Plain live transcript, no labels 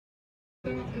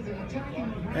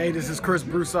Hey, this is Chris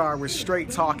Broussard with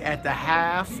Straight Talk at the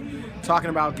Half,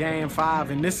 talking about Game 5,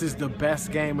 and this is the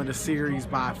best game of the series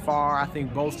by far. I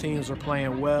think both teams are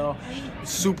playing well.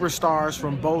 Superstars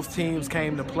from both teams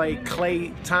came to play.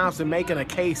 Klay Thompson making a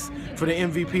case for the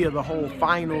MVP of the whole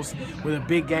finals with a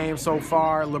big game so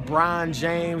far. LeBron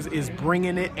James is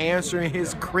bringing it, answering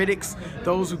his critics,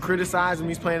 those who criticize him.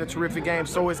 He's playing a terrific game.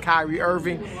 So is Kyrie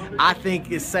Irving. I think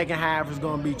his second half is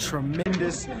going to be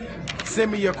tremendous.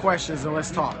 Send me your questions and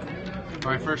let's talk.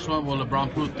 All right, first one, will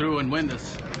LeBron pull through and win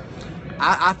this?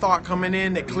 I thought coming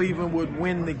in that Cleveland would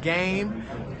win the game.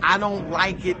 I don't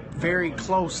like it very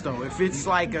close though. If it's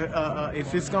like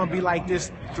if it's gonna be like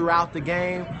this throughout the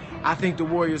game, I think the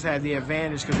Warriors have the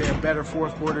advantage because they're a better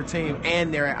fourth quarter team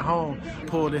and they're at home.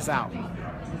 Pull this out.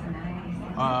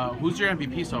 Who's your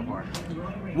MVP so far?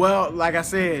 Well, like I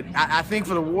said, I think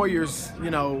for the Warriors,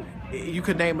 you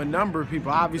could name a number of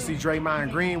people. Obviously,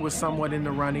 Draymond Green was somewhat in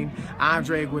the running.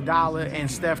 Andre Iguodala and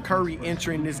Steph Curry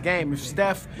entering this game. If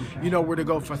Steph, were to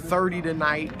go for 30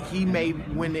 tonight, he may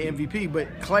win the MVP.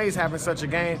 But Klay's having such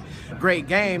a great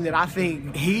game that I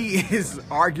think he is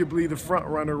arguably the front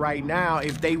runner right now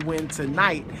if they win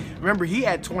tonight. Remember, he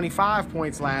had 25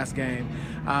 points last game,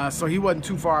 so he wasn't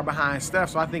too far behind Steph.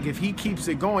 So I think if he keeps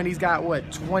it going, he's got,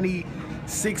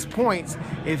 26 points.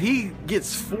 If he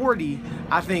gets 40,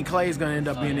 I think Klay's going to end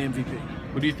up being the MVP.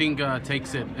 Who do you think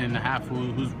takes it in the half?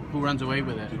 Who runs away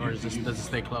with it, or does it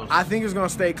stay close? I think it's going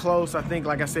to stay close. I think,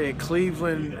 like I said,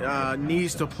 Cleveland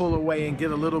needs to pull away and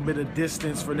get a little bit of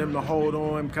distance for them to hold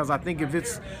on, because I think if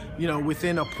it's,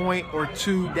 within a point or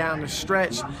two down the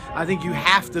stretch, I think you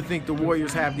have to think the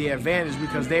Warriors have the advantage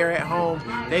because they're at home,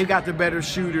 they've got the better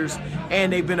shooters,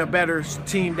 and they've been a better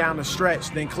team down the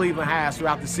stretch than Cleveland has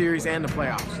throughout the series and the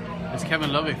playoffs. Is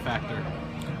Kevin Love a factor?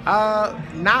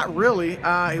 Not really.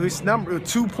 It was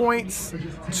 2 points,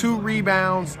 2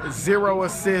 rebounds, 0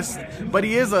 assists. But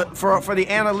he is for the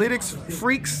analytics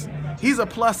freaks, he's a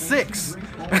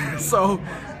 +6. So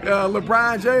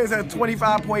LeBron James had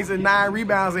 25 points and 9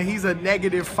 rebounds, and he's a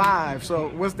 -5.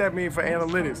 So what's that mean for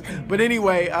analytics? But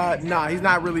anyway, he's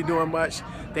not really doing much.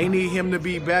 They need him to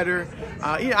be better.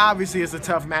 Obviously, it's a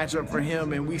tough matchup for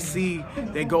him, and we see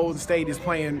that Golden State is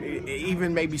playing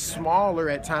even maybe smaller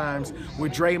at times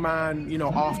with Draymond,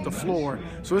 off the floor.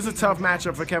 So it's a tough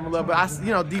matchup for Kevin Love.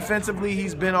 But defensively,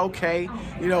 he's been okay.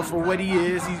 For what he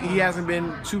is, he hasn't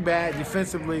been too bad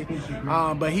defensively.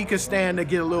 But he could stand to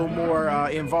get a little more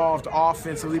involved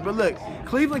offensively. But look,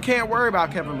 Cleveland can't worry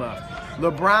about Kevin Love.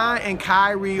 LeBron and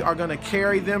Kyrie are going to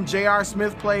carry them. J.R.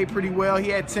 Smith played pretty well. He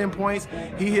had 10 points.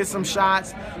 He hit some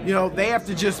shots. They have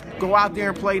to just go out there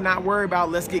and play, not worry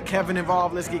about let's get Kevin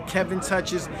involved, let's get Kevin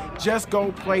touches. Just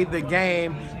go play the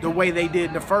game the way they did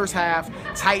in the first half.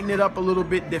 Tighten it up a little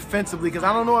bit defensively because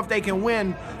I don't know if they can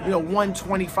win,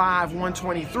 125,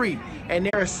 123. And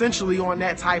they're essentially on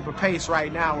that type of pace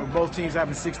right now with both teams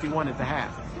having 61 at the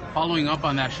half. Following up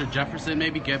on that, should Jefferson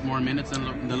maybe get more minutes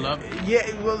than Love? Yeah,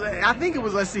 well, I think it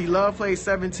was, Love played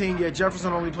 17. Yeah,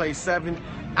 Jefferson only played 7.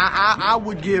 I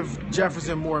would give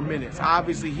Jefferson more minutes.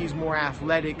 Obviously, he's more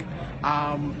athletic,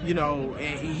 and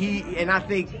I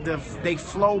think they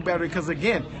flow better because,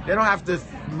 again, they don't have to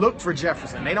look for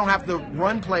Jefferson. They don't have to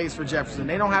run plays for Jefferson.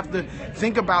 They don't have to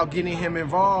think about getting him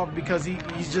involved because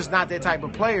he's just not that type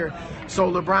of player. So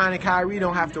LeBron and Kyrie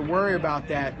don't have to worry about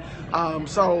that.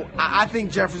 So I think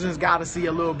Jefferson's got to see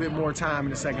a little bit more time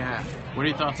in the second half. What are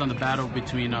your thoughts on the battle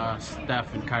between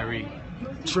Steph and Kyrie?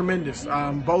 Tremendous.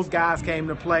 Both guys came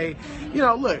to play.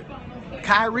 Look,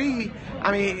 Kyrie,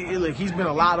 he's been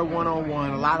a lot of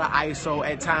one-on-one, a lot of ISO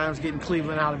at times, getting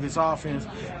Cleveland out of his offense.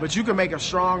 But you can make a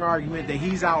strong argument that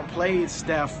he's outplayed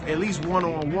Steph at least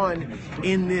one-on-one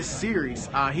in this series.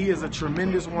 He is a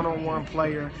tremendous one-on-one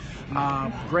player.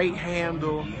 Great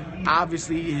handle.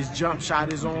 Obviously, his jump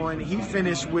shot is on. He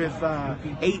finished with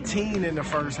 18 in the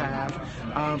first half.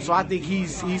 So I think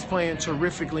he's playing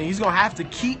terrifically. He's going to have to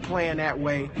keep playing that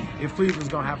way if Cleveland's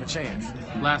going to have a chance.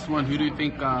 Last one. Who do you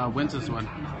think wins this one?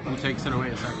 Who takes it away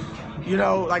a second?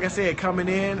 Like I said, coming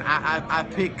in, I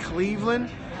picked Cleveland.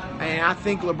 And I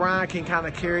think LeBron can kind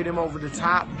of carry them over the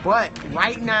top. But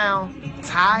right now,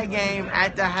 tie game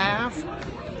at the half,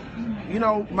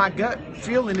 my gut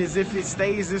feeling is if it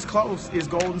stays this close, is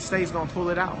Golden State's going to pull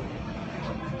it out.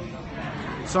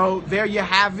 So there you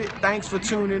have it. Thanks for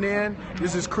tuning in.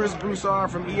 This is Chris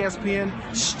Broussard from ESPN.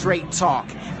 Straight Talk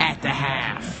at the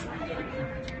Half.